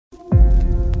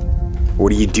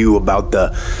What do you do about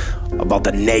the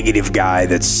negative guy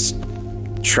that's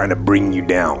trying to bring you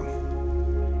down?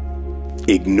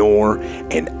 Ignore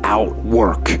and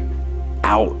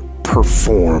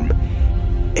outperform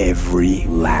every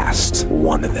last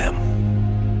one of them.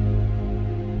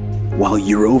 While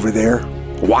you're over there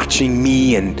watching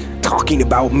me and talking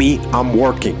about me, I'm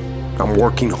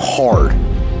working hard.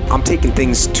 I'm taking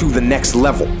things to the next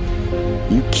level.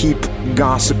 You keep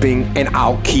gossiping and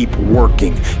I'll keep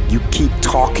working. You keep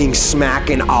talking smack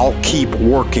and I'll keep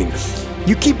working.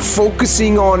 You keep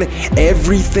focusing on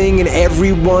everything and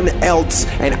everyone else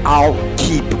and I'll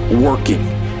keep working.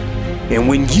 And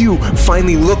when you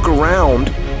finally look around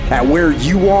at where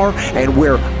you are and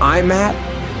where I'm at,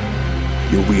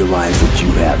 you'll realize that you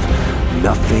have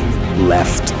nothing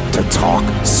left to talk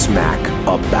smack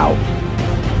about.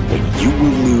 And you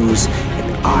will lose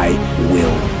and I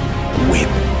will win.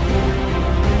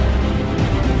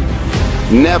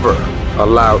 Never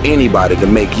allow anybody to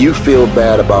make you feel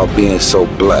bad about being so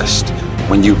blessed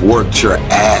when you've worked your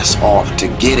ass off to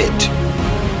get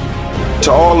it.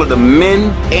 To all of the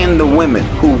men and the women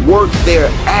who work their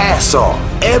ass off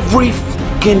every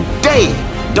fucking day,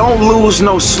 don't lose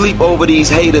no sleep over these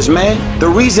haters, man. The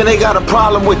reason they got a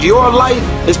problem with your life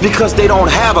is because they don't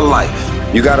have a life.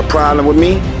 You got a problem with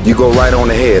me? You go right on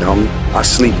ahead, homie. I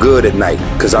sleep good at night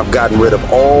because I've gotten rid of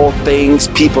all things,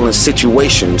 people, and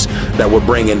situations that were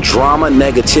bringing drama,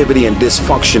 negativity, and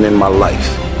dysfunction in my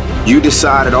life. You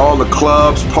decided all the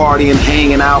clubs, partying,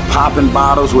 hanging out, popping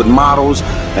bottles with models,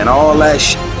 and all that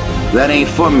shit, that ain't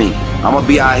for me. I'm gonna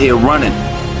be out here running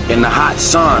in the hot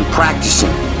sun,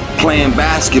 practicing, playing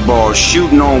basketball,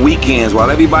 shooting on weekends while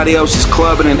everybody else is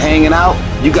clubbing and hanging out.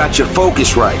 You got your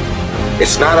focus right.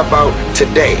 It's not about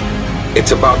today,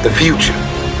 it's about the future.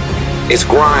 It's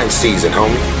grind season,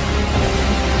 homie.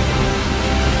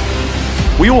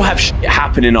 We all have shit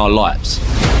happen in our lives,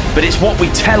 but it's what we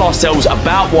tell ourselves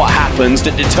about what happens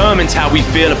that determines how we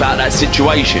feel about that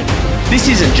situation. This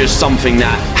isn't just something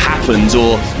that happens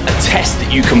or a test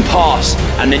that you can pass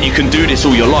and then you can do this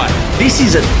all your life. This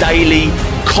is a daily,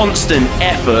 constant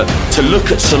effort to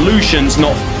look at solutions,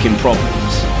 not fucking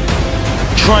problems.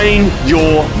 Train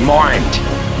your mind.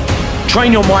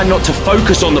 Train your mind not to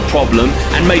focus on the problem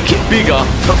and make it bigger,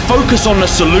 but focus on the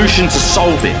solution to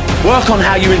solve it. Work on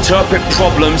how you interpret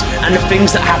problems and the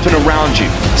things that happen around you.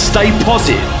 Stay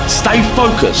positive, stay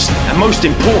focused, and most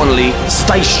importantly,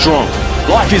 stay strong.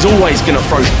 Life is always going to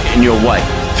throw shit in your way.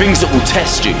 Things that will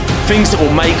test you, things that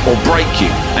will make or break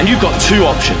you. And you've got two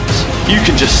options. You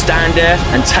can just stand there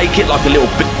and take it like a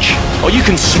little bitch, or you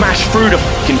can smash through the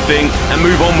fucking thing and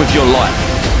move on with your life.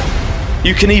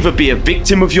 You can either be a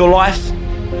victim of your life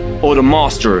or the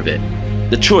master of it.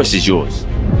 The choice is yours.